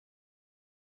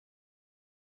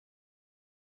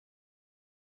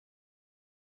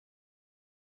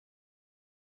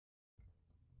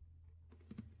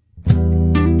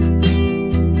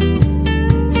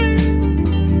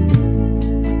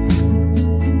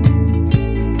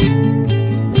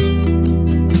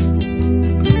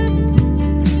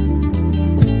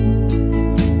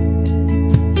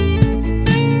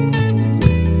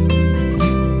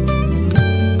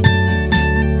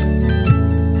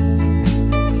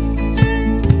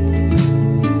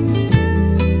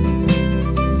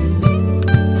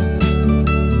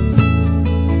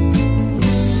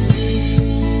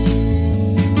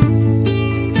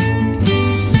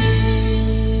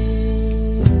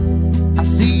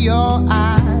your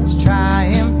eyes try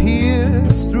and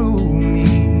pierce through me.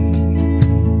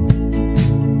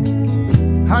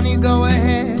 Honey, go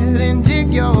ahead and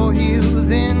dig your heels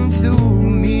into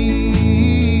me,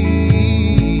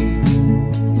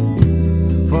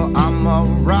 for I'm a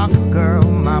rock girl,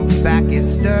 my back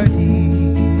is sturdy,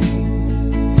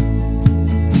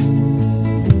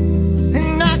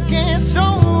 and I can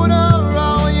shoulder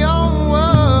all your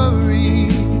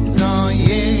worries, oh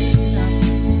yeah.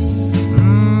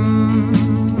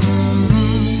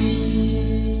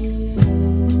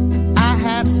 I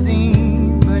have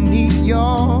seen beneath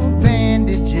your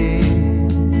bandages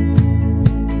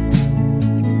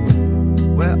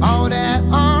where all that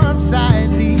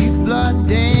unsightly flood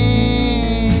damages.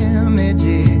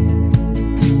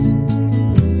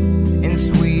 And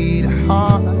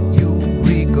sweetheart, you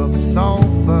reek of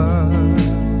sulfur,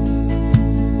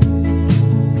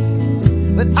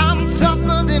 but I'm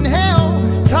tougher than hell,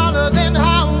 taller than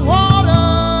hot water.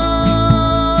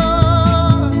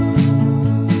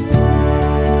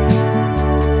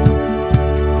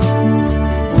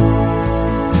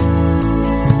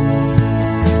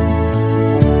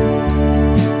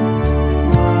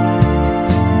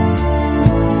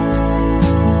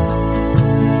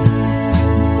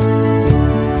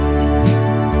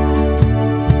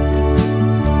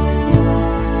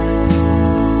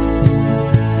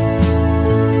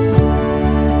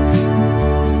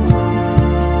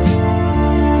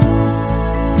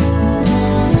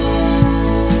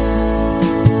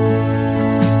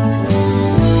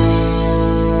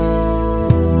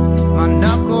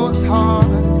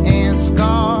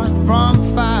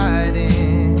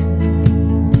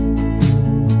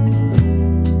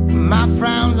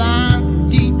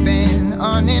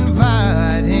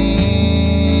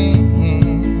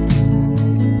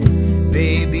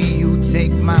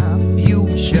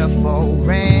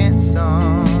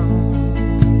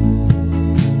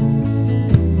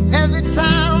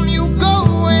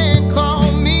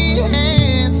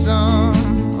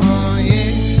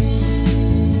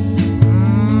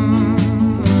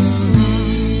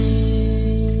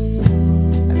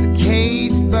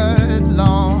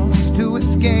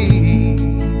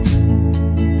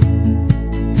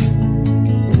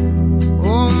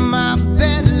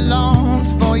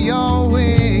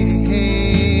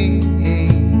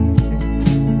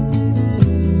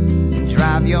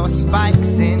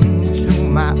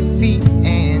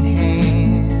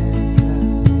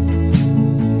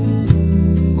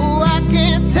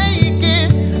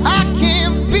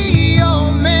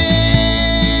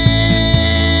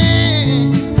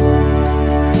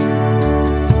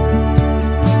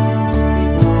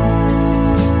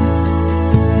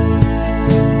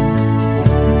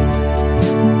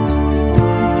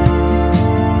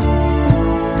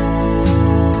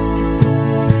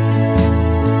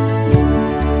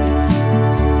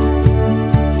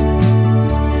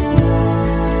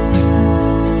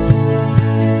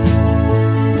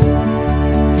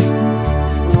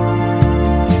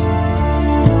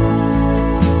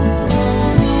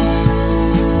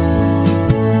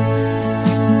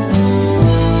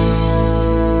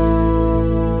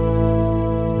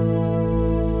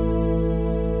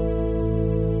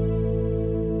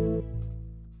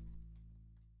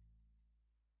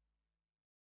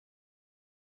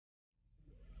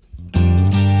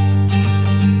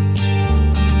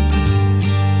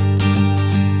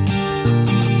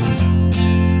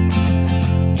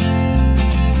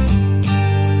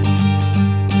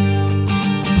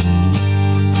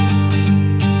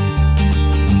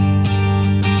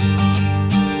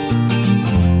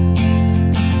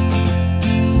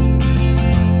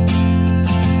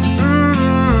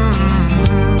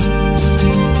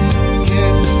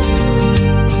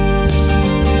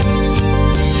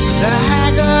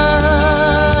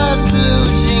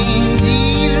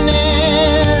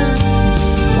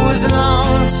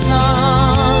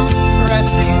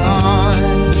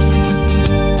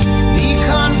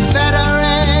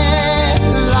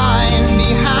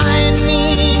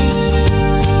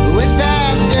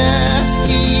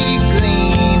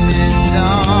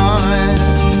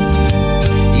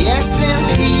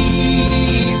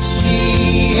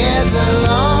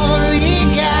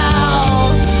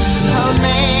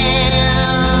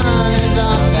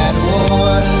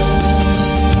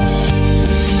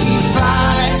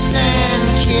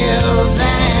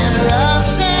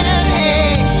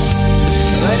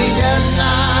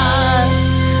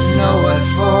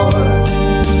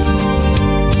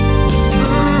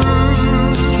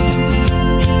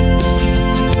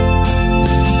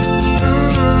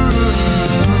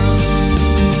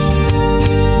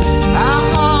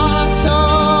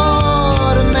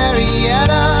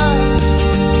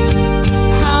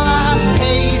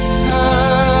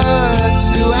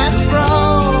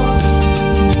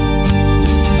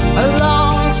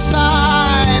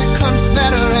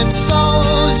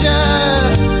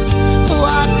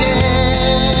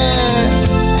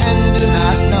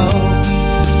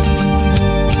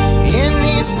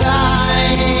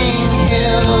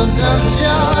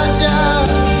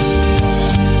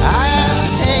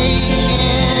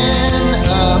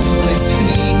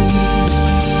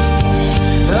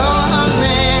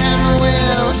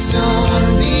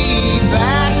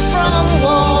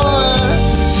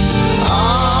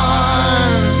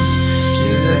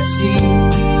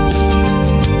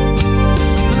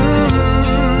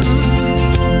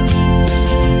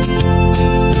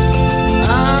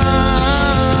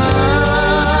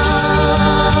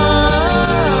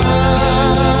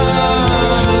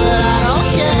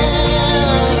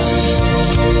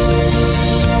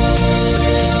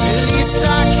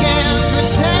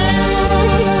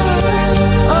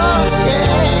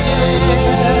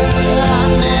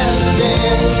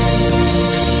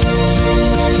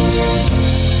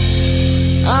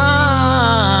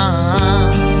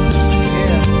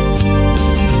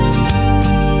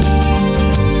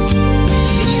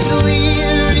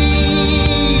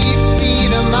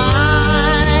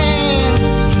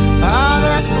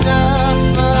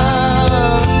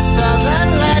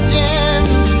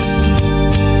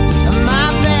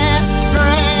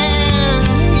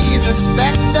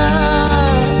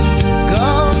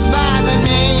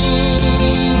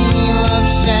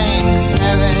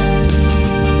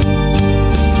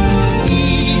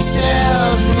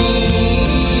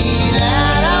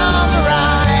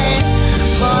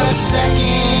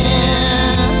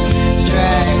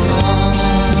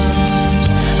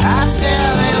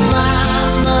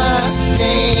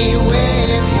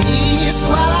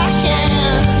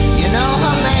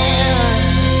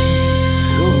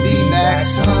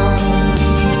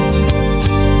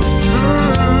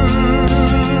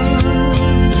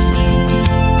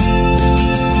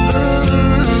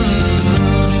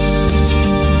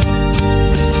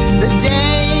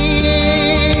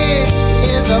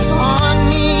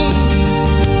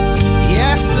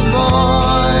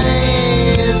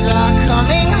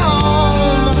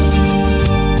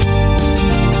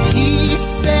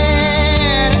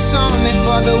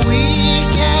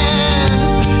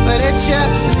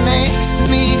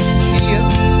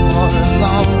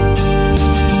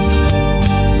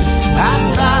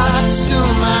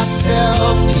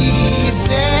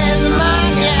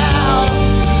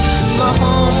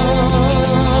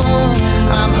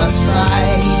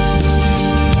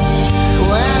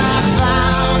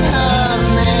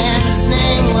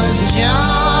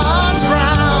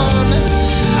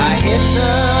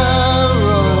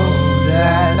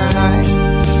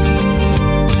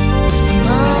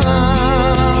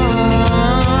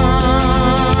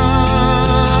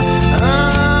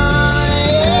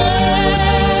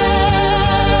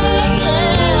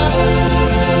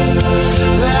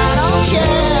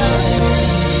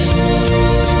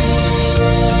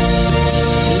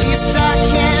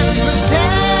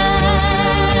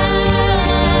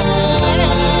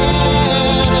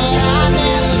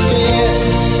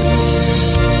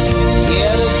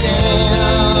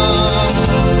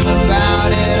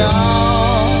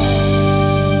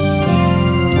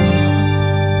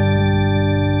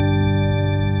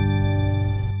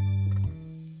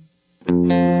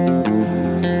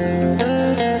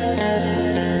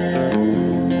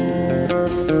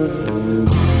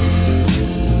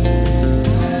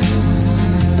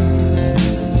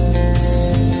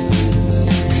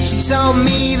 told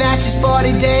me that she's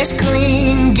 40 days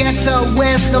clean, gets her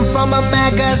wisdom from a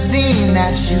magazine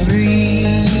that she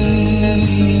reads.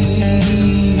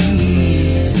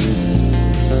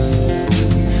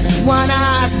 One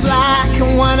eye's black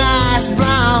and one eye's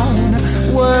brown,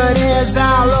 word is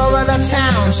all over the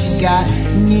town she got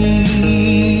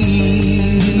knees.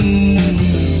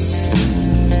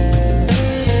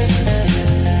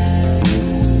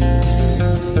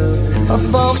 Her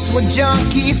folks were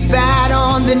junkies, bad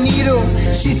on the needle.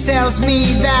 She tells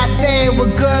me that they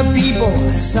were good people.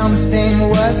 Something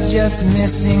was just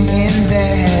missing in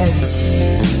their heads.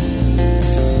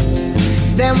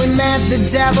 Then we met the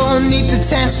devil neath the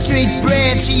 10th Street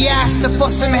Bridge. She asked her for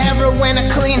some heroin, a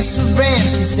clean syringe.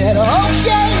 She said,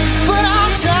 okay, but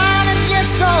I'm trying to get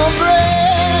some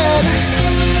bread.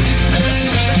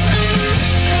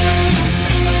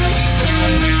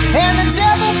 And the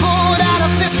devil pulled out a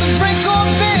fist of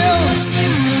wrinkled bills.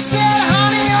 Said,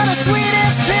 honey, you're the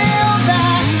sweetest pill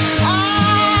that I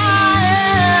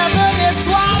ever did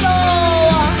swallow.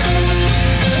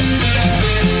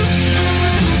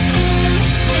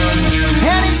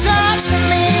 And he turned to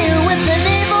me with an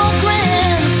evil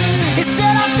grin. He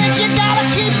said, I think you gotta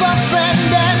keep a friend.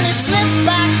 And he slipped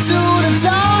back to the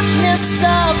darkness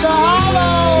of the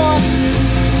hollow.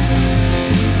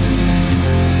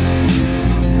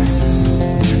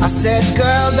 I said,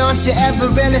 girl, don't you ever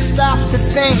really stop to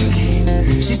think?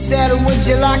 She said, would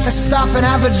you like to stop and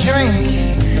have a drink?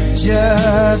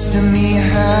 Just to me,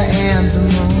 her and the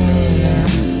moon.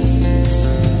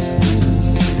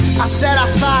 I said, I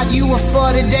thought you were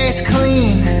 40 days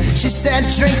clean. She said,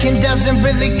 drinking doesn't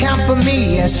really count for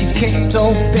me, as she kicked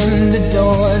open the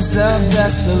doors of the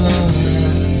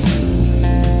saloon.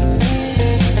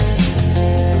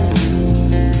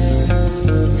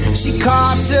 She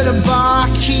called to the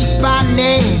barkeep by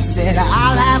name, said,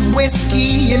 I'll have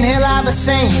whiskey and he'll have a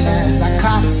same, as I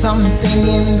caught something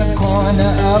in the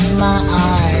corner of my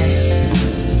eye.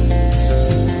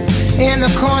 In the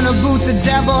corner booth, the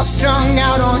devil strung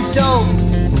out on dope,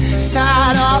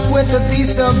 tied off with a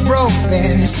piece of rope,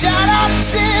 and shot up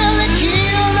till it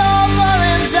keeled over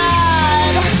and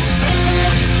died.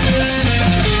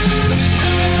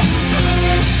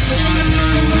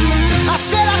 I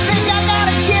said, I think I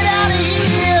gotta get out of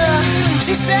here.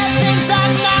 She said, things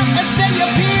are not as they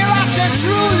appear. I said,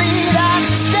 truly, that's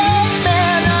the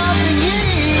statement of the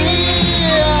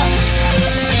year.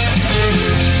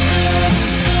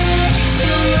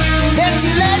 Then she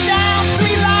laid down 3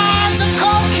 lines of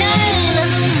cocaine.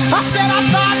 I said, I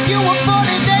thought you were 40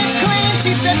 days clean.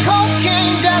 She said,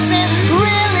 cocaine doesn't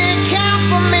really count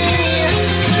for me.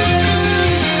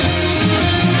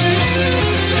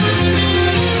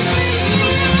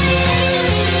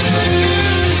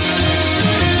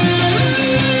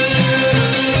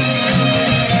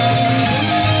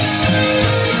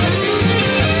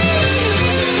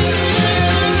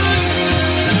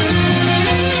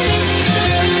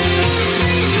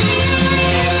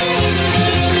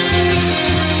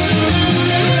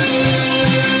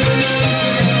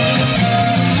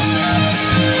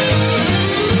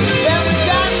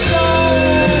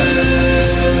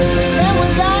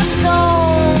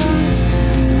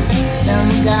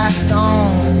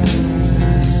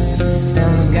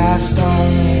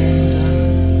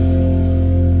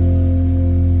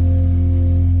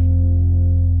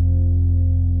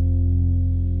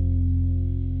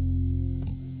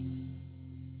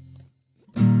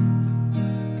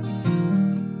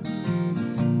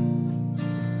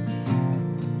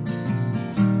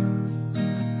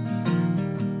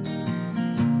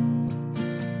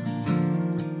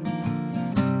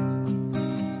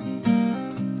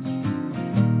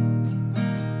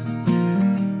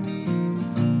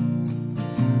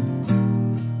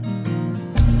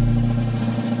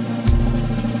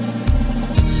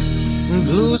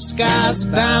 Blue skies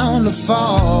bound to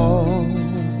fall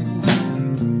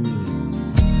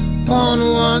upon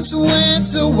once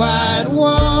winter white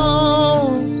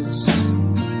walls,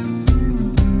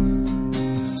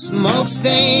 smoke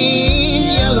stained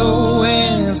yellow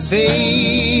and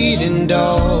fading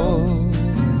dull.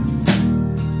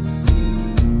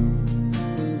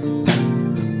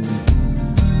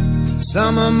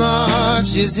 Summer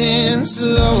marches in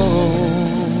slow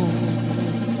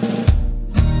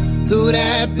through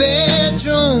that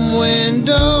bedroom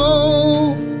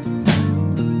window,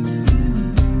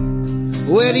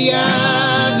 where the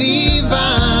ivy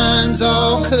vines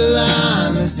all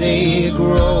climb as they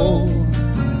grow.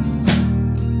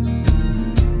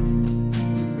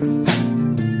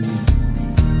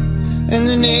 And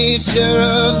the nature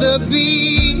of the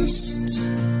beast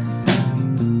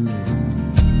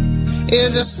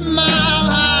is a smile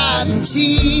high rotten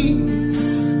teeth,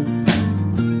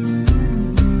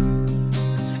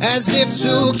 as if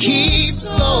to keep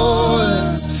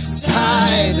swords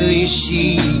tightly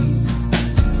sheathed.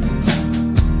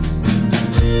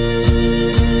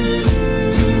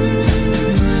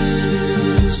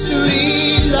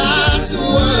 Street lights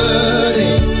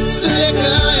whirling,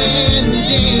 flicker and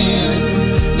dim,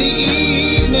 the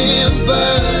evening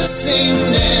birds sing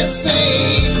their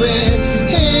sacred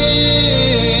hymns,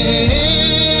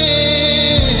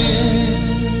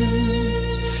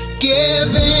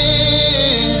 giving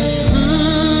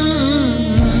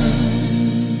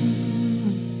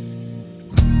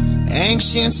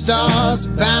ancient stars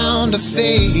bound to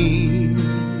fade,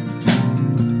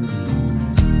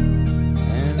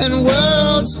 and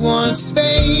worlds once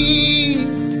bathed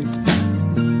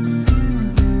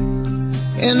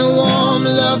in the warm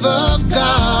love of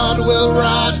God will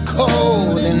rot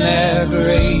cold in their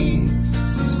graves.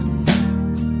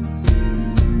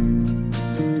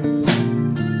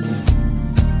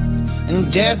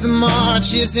 And death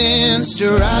marches in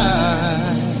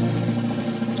stride,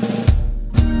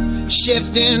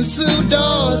 shifting through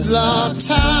doors locked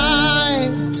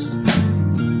tight,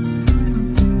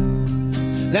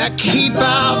 that keep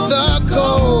out the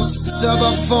ghosts of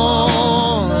a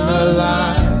former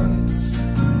life.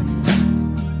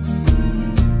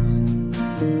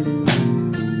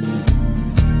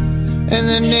 And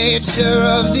the nature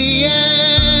of the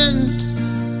end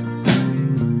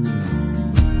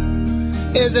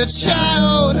is a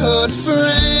childhood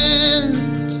friend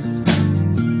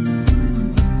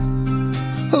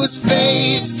whose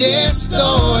face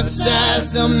distorts as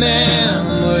the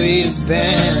memories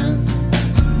bend.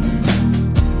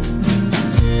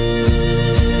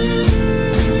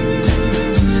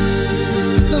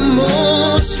 The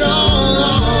moon's strong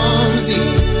arms,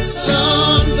 the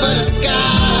sun for the sky,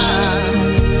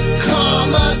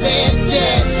 karma's a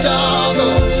dead dog,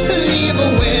 oh, leave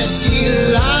her where she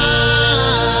lies.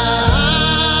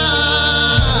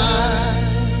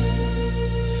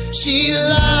 She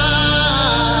lies.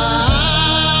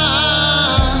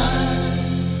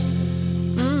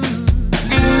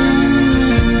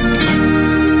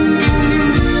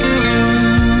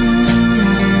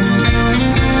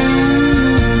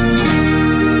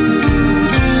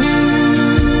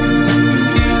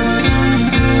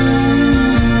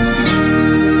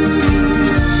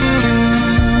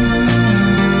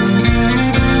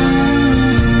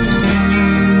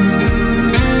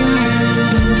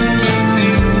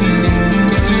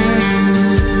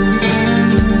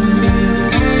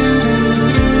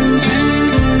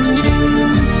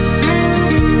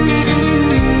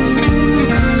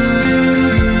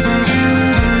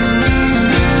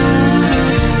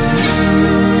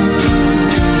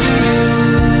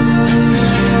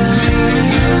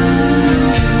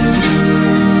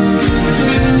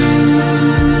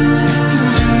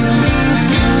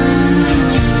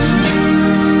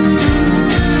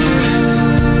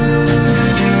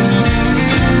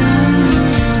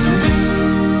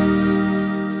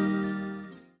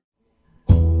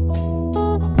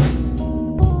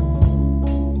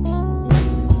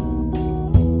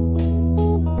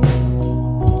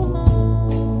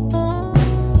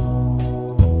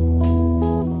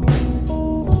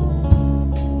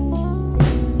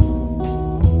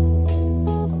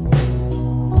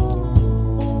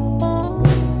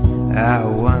 I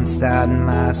once thought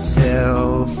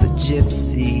myself a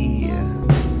gypsy,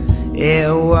 a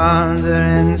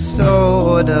wandering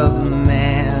sort of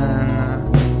man.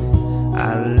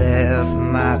 I left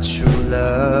my true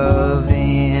love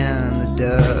in the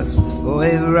dust for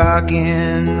a rock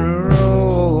and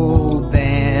roll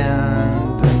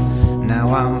band. Now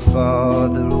I'm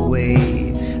farther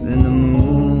away than the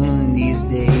moon these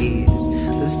days.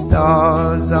 The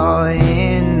stars are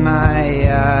in my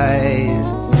eyes.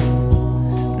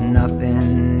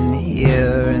 Nothing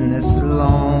here in this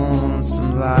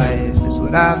lonesome life is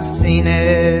what I've seen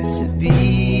it to be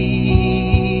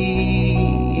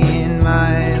in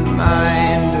my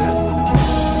mind.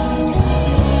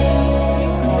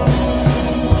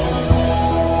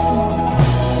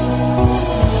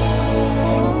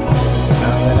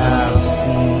 Now that I've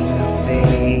seen the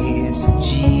face of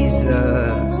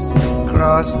Jesus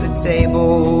across the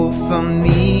table from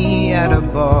me at a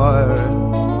bar,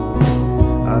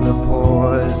 the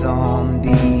poor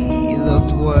zombie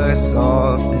looked worse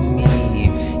off than me.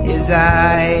 His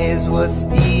eyes were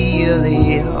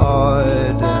steely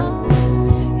hard.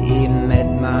 He met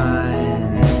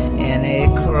mine in a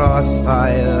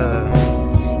crossfire.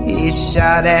 He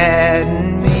shot at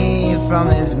me from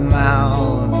his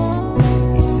mouth.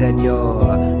 He said, your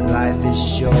life is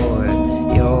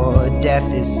short, your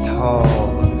death is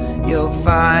tall. you'll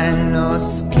find no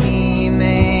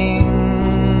scheming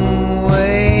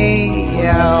way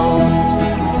out.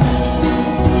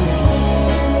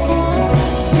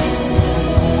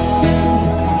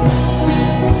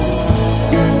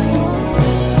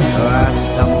 I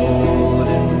stumbled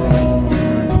and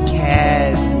roamed to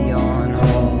cast the on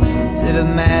home to the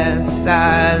mess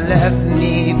I left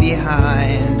me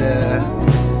behind.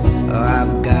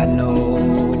 I've got no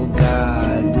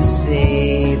God to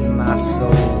save my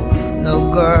soul,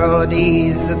 no girl to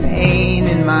ease the pain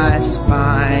in my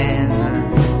spine.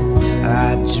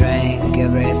 I drank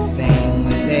everything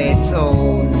that they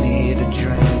told me to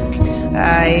drink.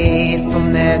 I ate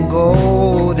from their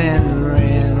golden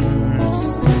rims.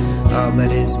 Oh,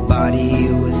 but his body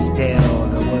was still,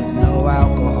 there was no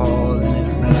alcohol in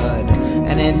his blood,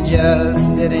 and it just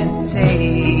didn't taste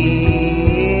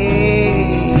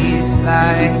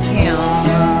like him.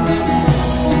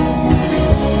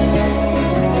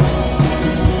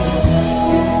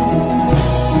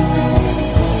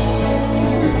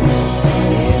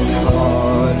 It's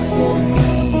hard for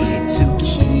me to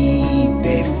keep a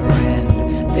friend,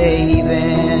 they're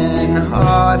even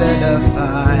harder to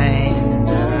find.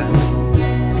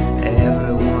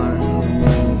 Everyone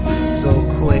moves so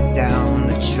quick down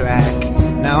the track,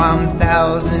 now I'm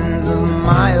thousands of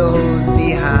miles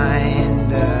behind.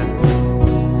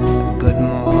 Good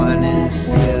morning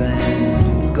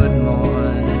ceiling, good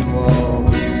morning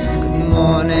walls, good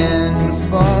morning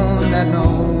phone that no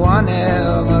one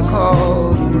ever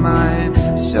calls. My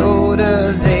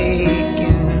shoulders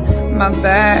aching, my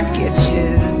back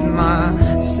itches, my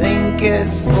sink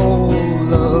is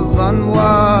full of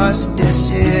unwashed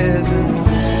dishes. And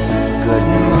good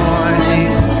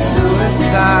morning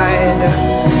suicide,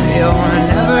 you're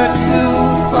never too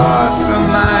far from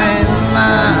my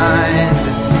mind.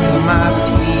 You're my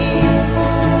peace,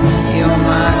 you're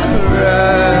my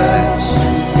crutch,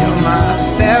 you're my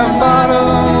spare bottle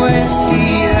of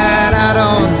whiskey that I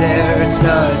don't dare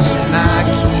touch. And I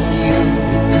keep you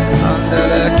under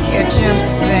the kitchen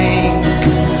sink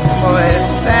for a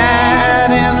sad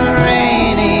and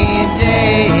rainy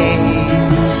day.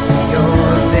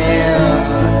 You're there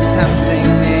tempting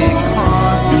me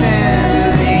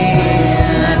constantly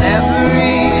in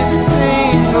every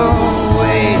single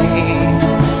way.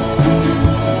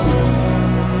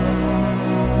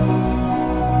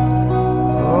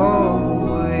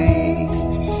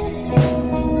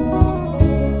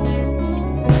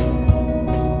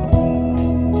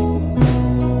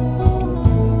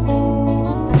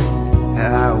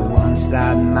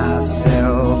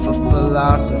 Myself a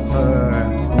philosopher,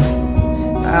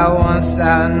 I once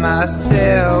thought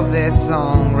myself a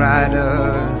songwriter.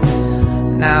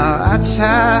 Now I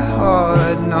try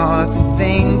hard not to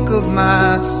think of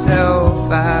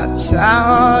myself, I try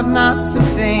hard not to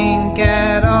think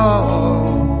at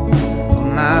all.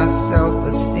 My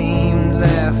self-esteem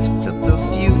left, took the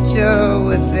future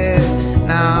with it.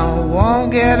 Now I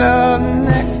won't get up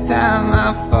next time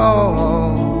I fall.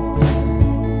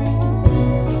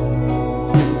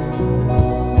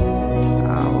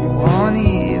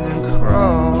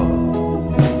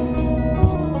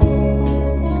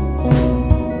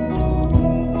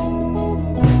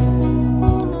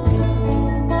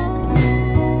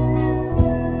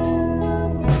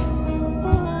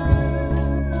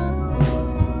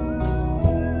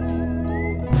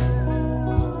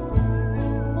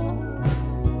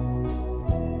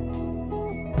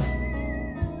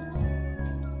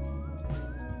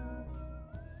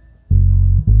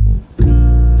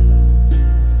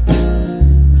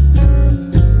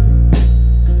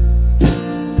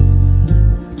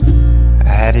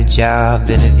 Job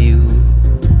interview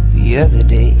the other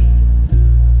day.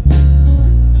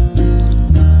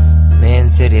 Man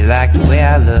said he liked the way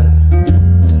I looked,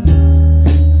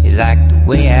 he liked the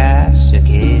way I shook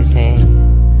his hand.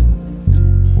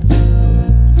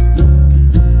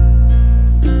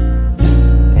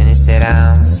 And he said,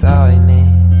 I'm sorry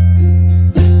man,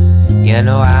 you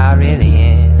know I really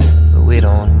am, but we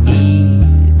don't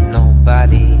need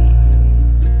nobody.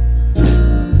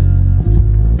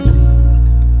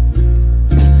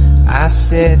 I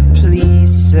said,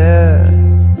 please sir,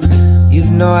 you've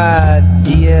no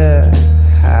idea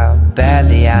how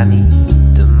badly I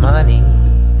need the money.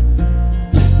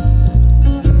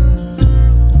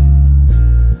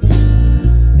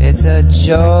 It's a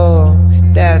joke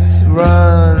that's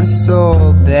run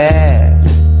so bad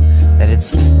that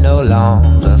it's no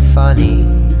longer funny.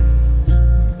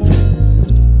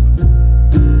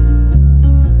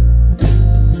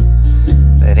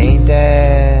 But ain't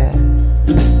that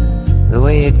the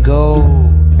way it goes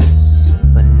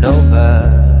when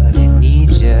nobody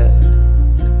needs you?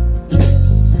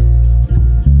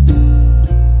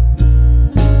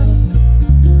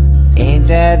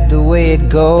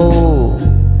 goes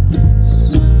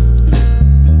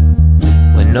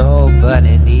when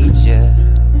nobody needs you.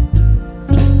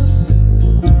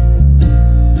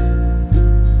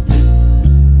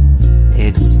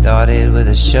 It started with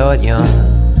a short yarn.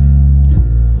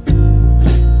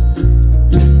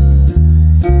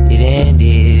 It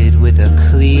ended with a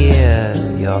clear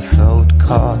your throat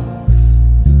cough.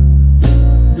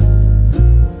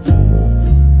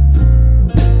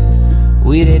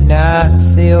 We did not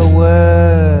say a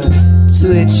word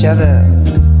to each other,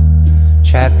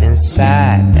 trapped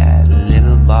inside that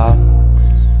little box.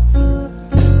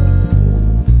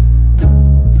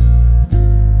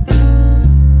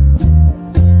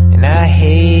 And I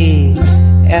hate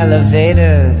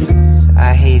elevators,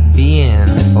 I hate being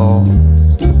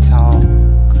forced to talk.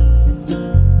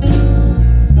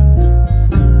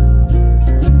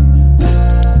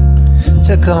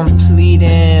 To complete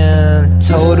and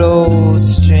total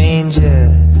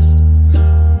strangers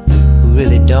who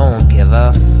really don't give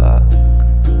a fuck.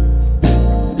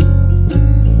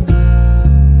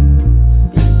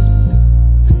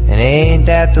 And ain't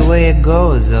that the way it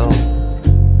goes though?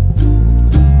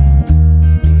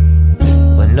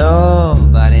 When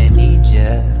nobody needs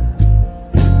you.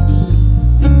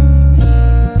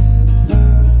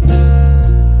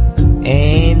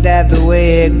 Ain't that the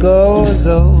way it goes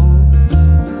though?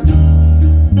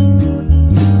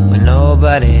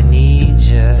 Nobody needs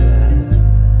you.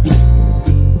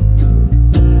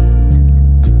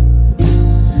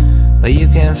 But you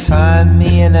can find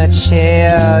me in a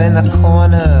chair in the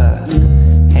corner,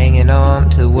 hanging on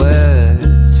to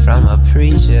words from a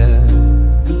preacher.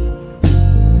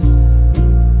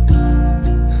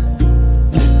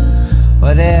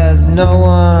 Well, there's no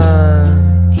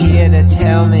one here to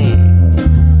tell me,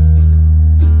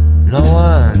 no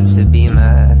one to be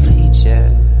my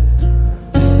teacher.